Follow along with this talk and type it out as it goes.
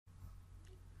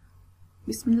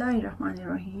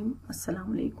Bismillahirrahmanirrahim.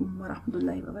 Assalamu alaikum wa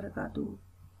rahmatullahi wa barakatuh.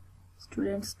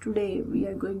 Students, today we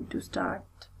are going to start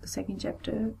the second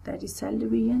chapter, that is cell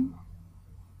division,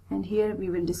 and here we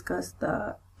will discuss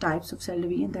the types of cell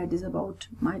division, that is about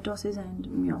mitosis and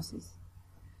meiosis.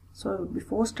 So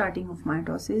before starting of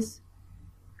mitosis,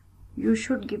 you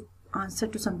should give answer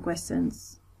to some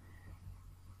questions.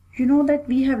 You know that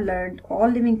we have learned all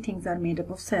living things are made up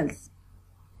of cells,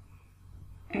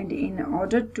 and in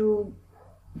order to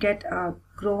get a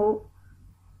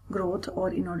growth or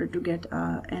in order to get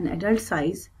an adult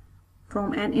size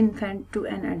from an infant to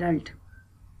an adult,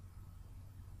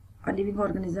 a living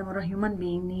organism or a human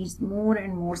being needs more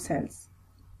and more cells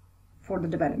for the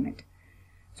development.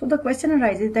 So the question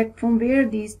arises that from where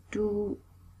these two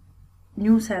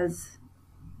new cells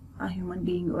a human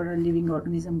being or a living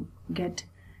organism get,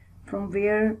 from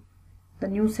where the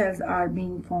new cells are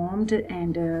being formed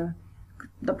and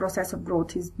the process of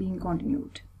growth is being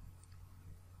continued.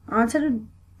 Answer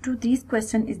to these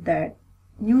questions is that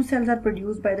new cells are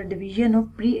produced by the division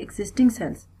of pre-existing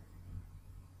cells,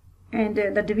 and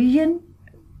the division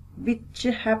which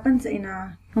happens in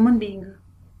a human being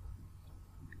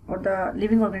or the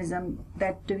living organism,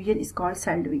 that division is called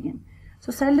cell division.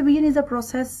 So cell division is a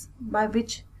process by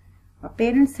which a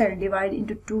parent cell divides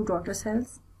into two daughter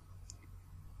cells,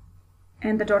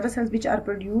 and the daughter cells which are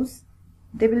produced,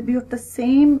 they will be of the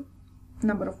same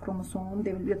number of chromosomes,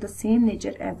 they will be of the same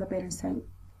nature as the parent cell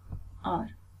are.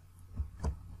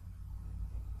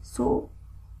 So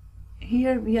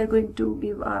here we are going to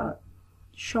give a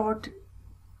short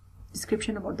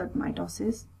description about that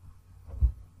mitosis.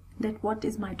 That what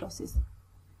is mitosis?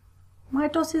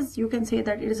 Mitosis, you can say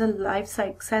that it is a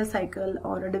cell cycle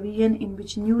or a division in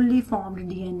which newly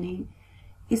formed DNA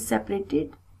is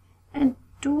separated and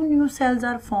two new cells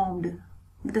are formed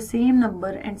with the same number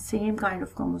and same kind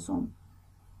of chromosome.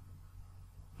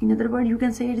 In other words, you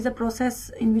can say it is a process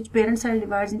in which parent cell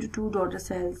divides into two daughter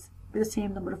cells with the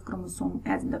same number of chromosomes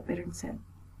as in the parent cell.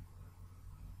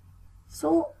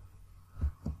 So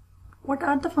what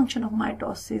are the function of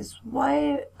mitosis?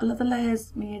 Why Allah Ta'ala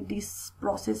has made this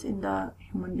process in the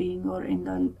human being or in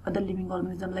the other living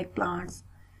organism like plants?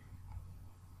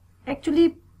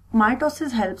 Actually,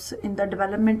 mitosis helps in the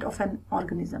development of an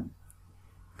organism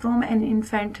from an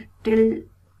infant till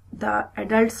the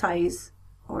adult size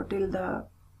or till the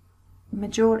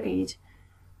mature age.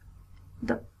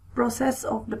 The process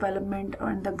of development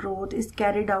and the growth is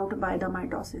carried out by the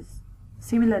mitosis.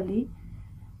 Similarly,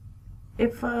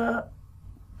 if the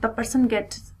person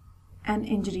gets an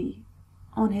injury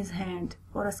on his hand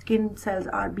or a skin cells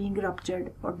are being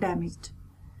ruptured or damaged,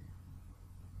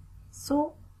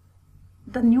 so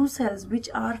the new cells which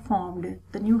are formed,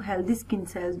 the new healthy skin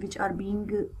cells which are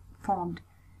being formed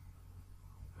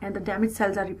and the damaged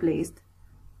cells are replaced,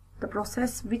 the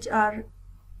process which are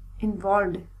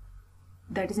involved,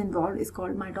 is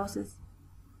called mitosis.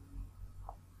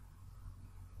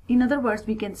 In other words,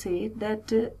 we can say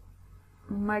that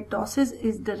mitosis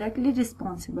is directly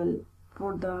responsible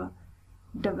for the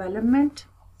development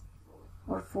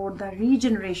or for the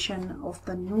regeneration of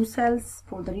the new cells,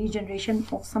 for the regeneration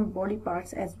of some body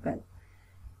parts as well.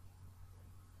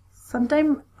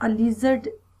 Sometimes a lizard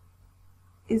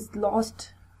is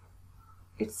lost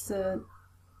its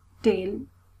tail,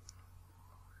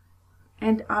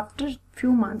 and after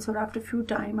few months or after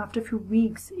few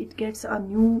weeks it gets a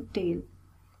new tail.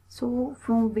 So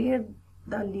from where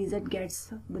the lizard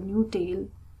gets the new tail,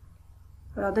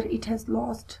 rather it has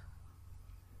lost.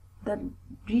 The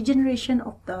regeneration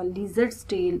of the lizard's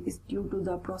tail is due to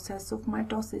the process of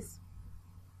mitosis.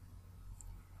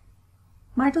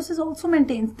 Mitosis also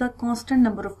maintains the constant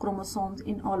number of chromosomes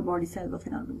in all body cells of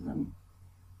an organism.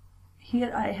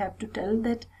 Here I have to tell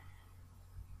that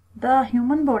the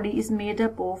human body is made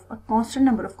up of a constant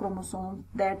number of chromosomes,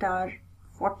 that are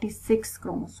 46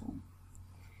 chromosomes.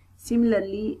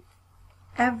 Similarly,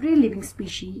 every living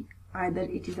species, either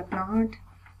it is a plant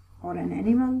or an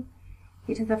animal,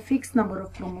 it has a fixed number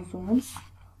of chromosomes,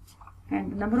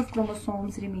 and the number of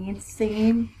chromosomes remains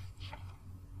same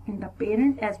in the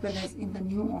parent as well as in the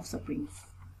new offspring.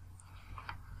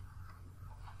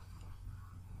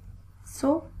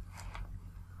 So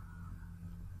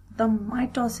the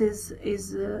mitosis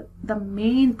is the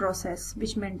main process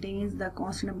which maintains the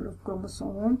constant number of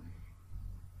chromosomes.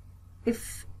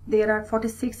 If there are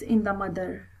 46 in the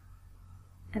mother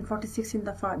and 46 in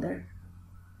the father,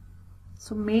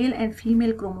 so male and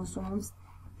female chromosomes,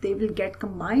 they will get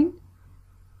combined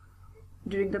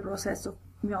during the process of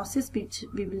meiosis, which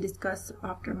we will discuss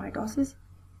after mitosis,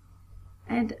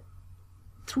 and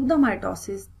through the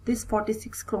mitosis this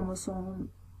 46 chromosome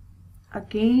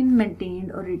again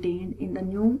maintained or retained in the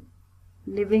new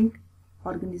living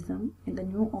organism, in the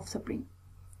new offspring.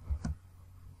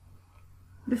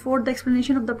 Before the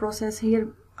explanation of the process,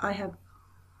 here I have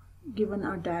given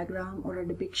a diagram or a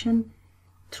depiction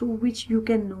through which you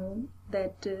can know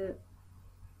that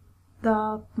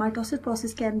the mitosis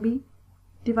process can be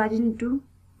divided into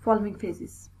following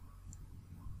phases.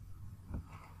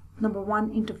 Number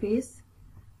 1, interphase.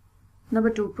 Number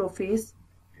 2, prophase.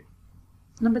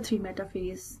 Number 3,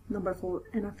 metaphase. Number 4,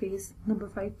 anaphase. Number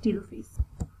 5, telophase.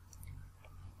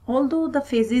 Although the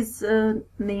phases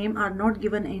name are not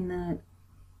given in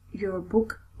your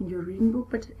book, in your reading book,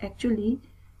 but actually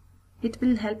it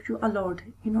will help you a lot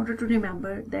in order to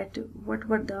remember that what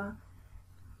were the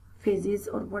phases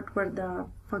or what were the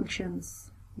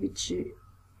functions which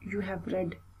you have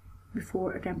read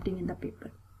before attempting in the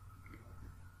paper.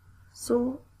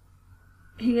 So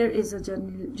here is a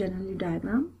general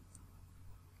diagram.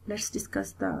 Let's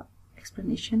discuss the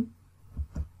explanation.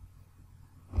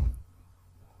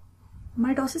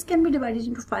 Mitosis can be divided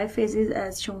into 5 phases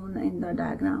as shown in the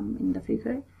diagram in the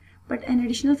figure, but an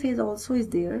additional phase also is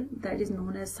there, that is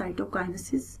known as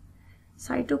cytokinesis.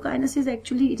 Cytokinesis,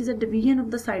 actually it is a division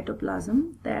of the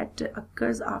cytoplasm that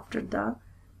occurs after the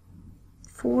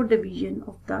 4th division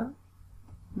of the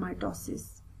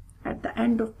mitosis, at the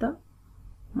end of the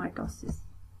mitosis.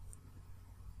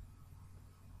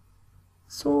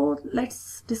 So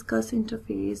let's discuss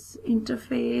interphase.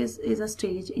 Interphase is a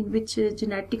stage in which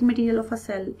genetic material of a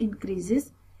cell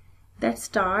increases. That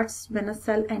starts when a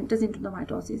cell enters into the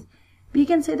mitosis. We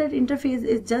can say that interphase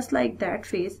is just like that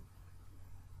phase,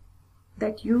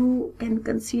 that you can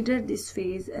consider this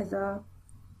phase as a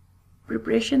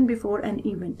preparation before an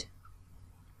event.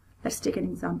 Let's take an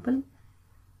example.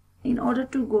 In order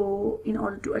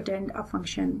to attend a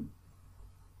function,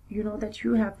 you know that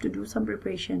you have to do some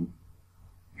preparation.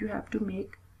 You have to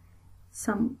make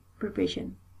some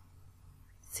preparation.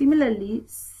 Similarly,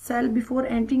 cell before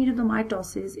entering into the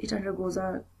mitosis, it undergoes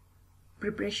a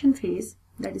preparation phase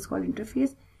that is called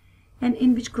interphase, and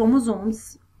in which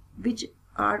chromosomes which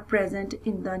are present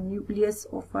in the nucleus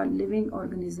of a living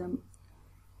organism,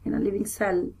 in a living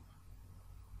cell,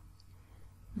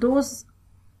 those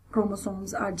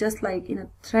chromosomes are just like in a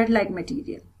thread-like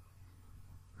material.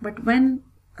 But when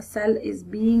a cell is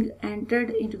being entered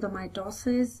into the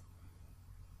mitosis,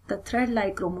 the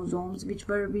thread-like chromosomes which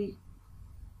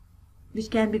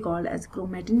can be called as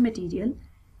chromatin material,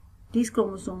 these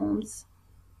chromosomes,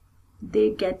 they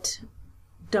get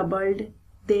doubled,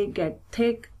 they get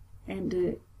thick,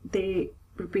 and they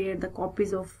prepare the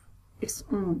copies of its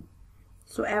own.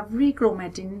 So every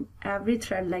chromatin, every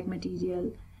thread-like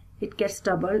material, it gets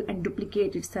doubled and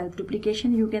duplicate itself.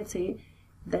 Duplication, you can say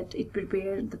that it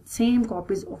prepares the same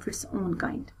copies of its own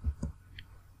kind.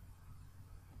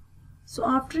 So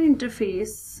after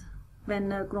interphase,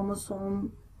 when a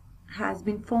chromosome has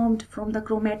been formed from the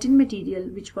chromatin material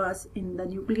which was in the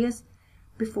nucleus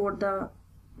before the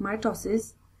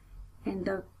mitosis, and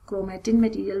the chromatin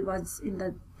material was in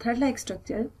the thread-like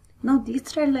structure, now these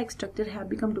thread-like structures have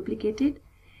become duplicated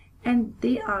and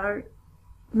they are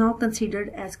now considered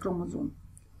as chromosome.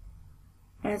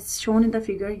 As shown in the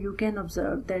figure, you can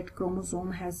observe that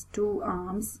chromosome has 2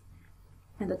 arms,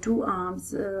 and the 2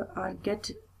 arms get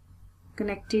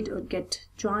connected or get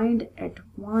joined at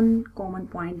one common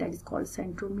point that is called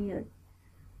centromere.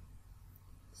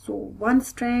 So one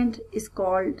strand is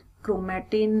called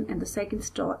chromatin and the second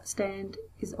strand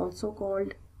is also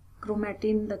called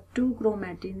chromatin. The 2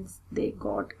 chromatins, they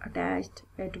got attached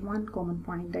at one common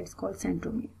point that is called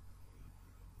centromere.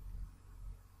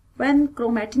 When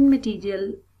chromatin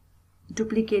material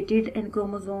duplicated and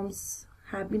chromosomes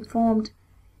have been formed,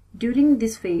 during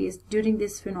this phase, during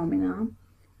this phenomena,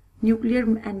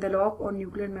 nuclear envelope or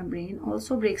nuclear membrane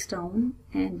also breaks down,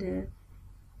 and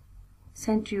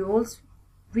centrioles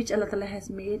which Allah Ta'ala has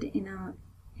made in a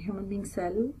human being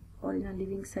cell or in a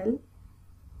living cell,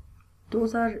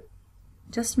 those are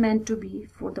just meant to be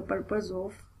for the purpose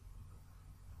of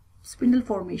spindle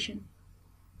formation.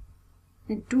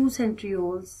 And 2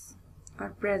 centrioles are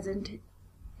present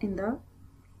in the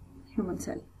human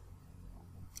cell,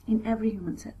 in every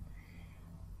human cell.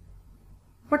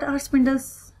 What are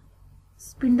spindles?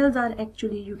 Spindles are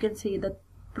actually, you can say, the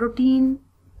protein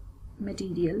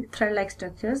material, thread-like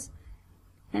structures,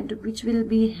 and which will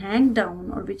be hang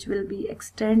down or which will be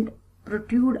extend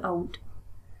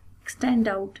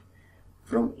out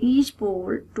from each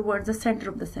pole towards the center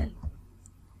of the cell.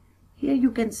 Here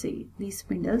you can see these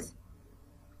spindles,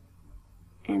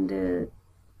 and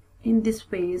in this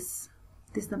phase,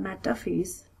 this is the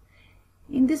metaphase.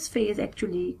 In this phase,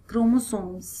 actually,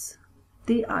 chromosomes,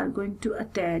 they are going to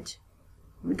attach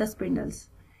with the spindles.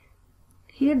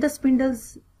 Here the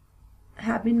spindles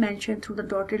have been mentioned through the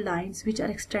dotted lines which are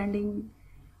extending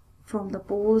from the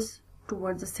poles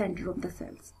towards the center of the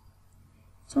cells.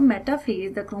 So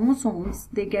metaphase, the chromosomes,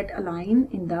 they get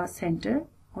aligned in the center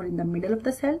or in the middle of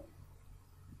the cell.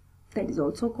 That is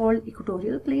also called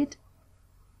equatorial plate.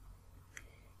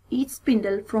 Each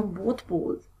spindle from both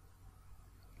poles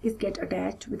is get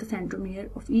attached with the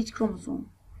centromere of each chromosome.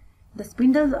 The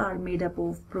spindles are made up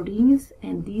of proteins,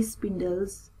 and these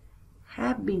spindles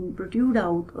have been protruded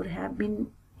out or have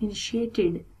been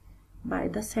initiated by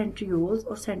the centrioles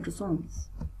or centrosomes.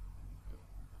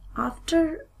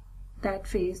 After that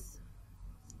phase,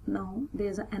 now there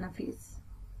is an anaphase.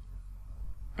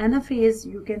 Anaphase,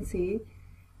 you can say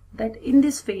that in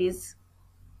this phase,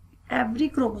 every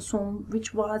chromosome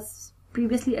which was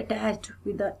previously attached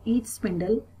with each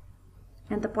spindle,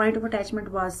 and the point of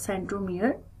attachment was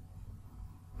centromere.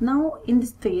 Now in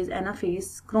this phase,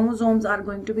 anaphase, chromosomes are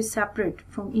going to be separate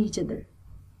from each other,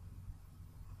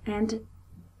 and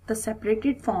the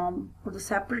separated form or the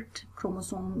separate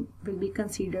chromosome will be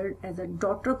considered as a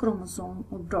daughter chromosome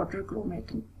or daughter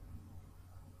chromatin.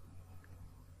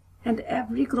 And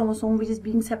every chromosome which is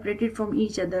being separated from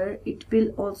each other, it will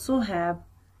also have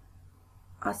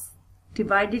a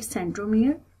divided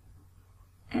centromere,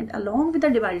 and along with the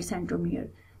divided centromere,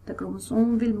 the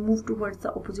chromosome will move towards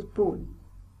the opposite pole,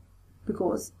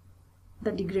 because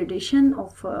the degradation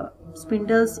of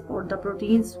spindles or the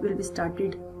proteins will be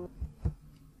started.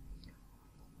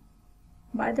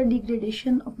 By the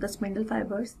degradation of the spindle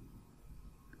fibers,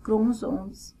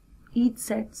 chromosomes, each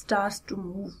set starts to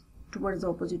move towards the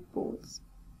opposite poles,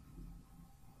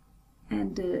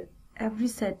 and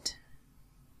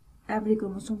every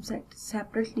chromosome set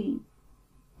separately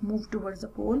move towards the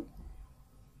pole.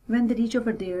 When they reach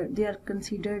over there, they are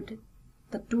considered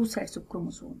the two sets of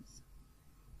chromosomes.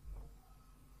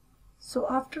 So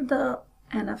after the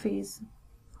anaphase,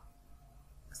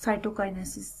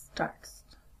 cytokinesis starts.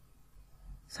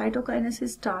 Cytokinesis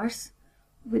starts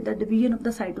with the division of the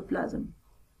cytoplasm.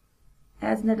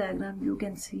 As in the diagram, you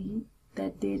can see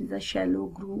that there is a shallow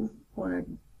groove or a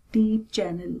deep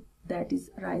channel that is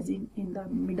rising in the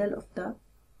middle of the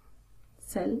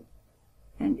cell,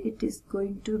 and it is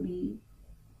going to be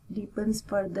deepens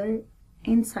further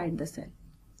inside the cell.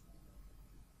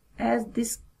 As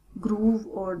this groove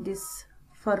or this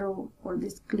furrow or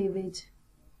this cleavage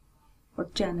or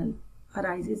channel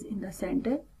arises in the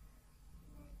center,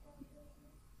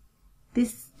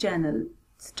 this channel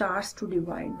starts to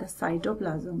divide the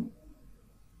cytoplasm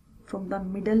from the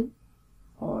middle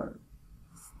or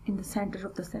in the center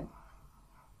of the cell.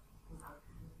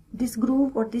 This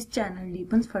groove or this channel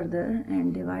deepens further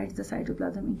and divides the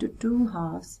cytoplasm into two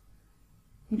halves,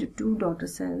 into two daughter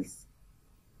cells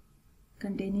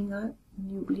containing a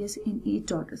nucleus in each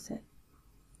daughter cell.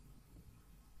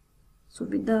 So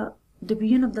with the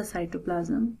division of the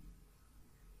cytoplasm,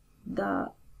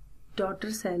 the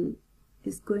daughter cell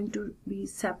is going to be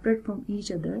separate from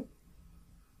each other,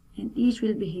 and each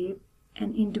will behave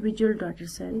an individual daughter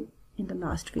cell in the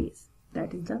last phase,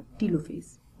 that is the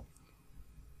telophase.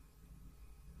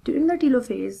 During the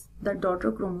telophase, the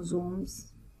daughter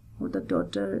chromosomes or the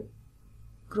daughter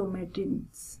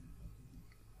chromatins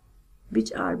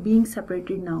which are being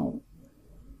separated now,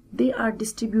 they are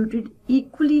distributed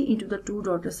equally into the two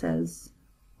daughter cells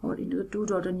or into the two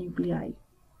daughter nuclei.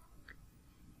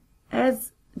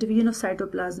 As division of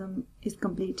cytoplasm is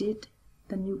completed,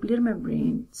 the nuclear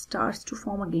membrane starts to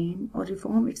form again or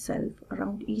reform itself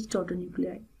around each daughter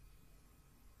nuclei.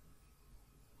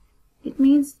 It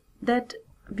means that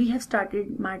we have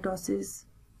started mitosis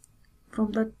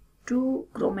from the two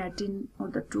chromatin or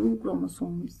the two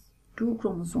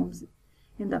chromosomes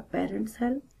in the parent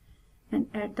cell, and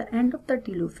at the end of the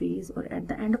telophase or at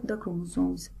the end of the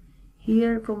chromosomes,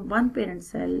 here from one parent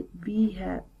cell we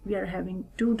are having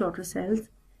two daughter cells,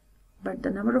 but the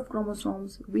number of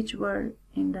chromosomes which were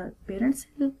in the parent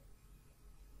cell,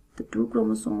 the two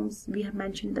chromosomes we have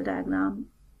mentioned in the diagram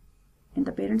in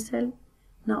the parent cell,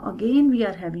 now again we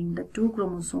are having the two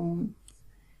chromosomes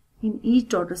in each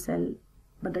daughter cell,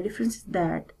 but the difference is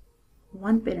that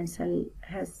one parent cell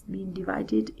has been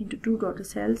divided into two daughter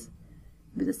cells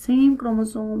with the same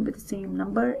chromosome, with the same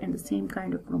number and the same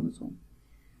kind of chromosome.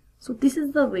 So this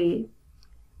is the way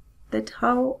that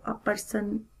how a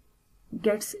person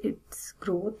gets its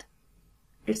growth,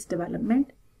 its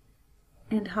development,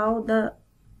 and how the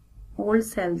old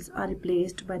cells are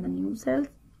replaced by the new cells,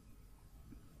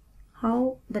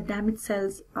 how the damaged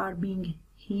cells are being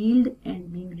healed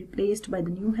and being replaced by the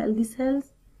new healthy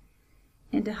cells,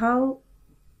 and how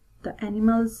the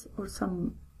animals or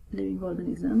some living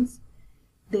organisms,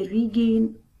 they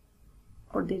regain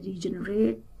or they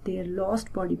regenerate their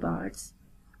lost body parts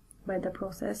by the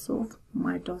process of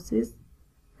mitosis.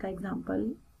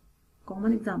 The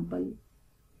common example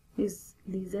is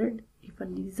lizard. If a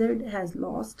lizard has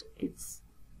lost its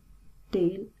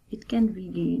tail, it can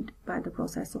regain it by the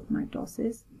process of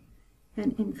mitosis.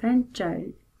 An infant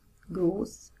child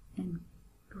grows and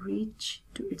reach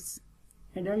to its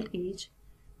adult age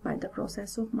by the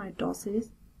process of mitosis,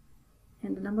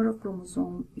 and the number of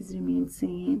chromosomes is remained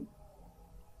same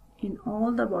in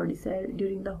all the body cell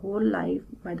during the whole life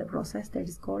by the process that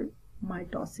is called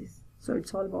mitosis. So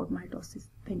it's all about mitosis.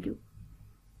 Thank you.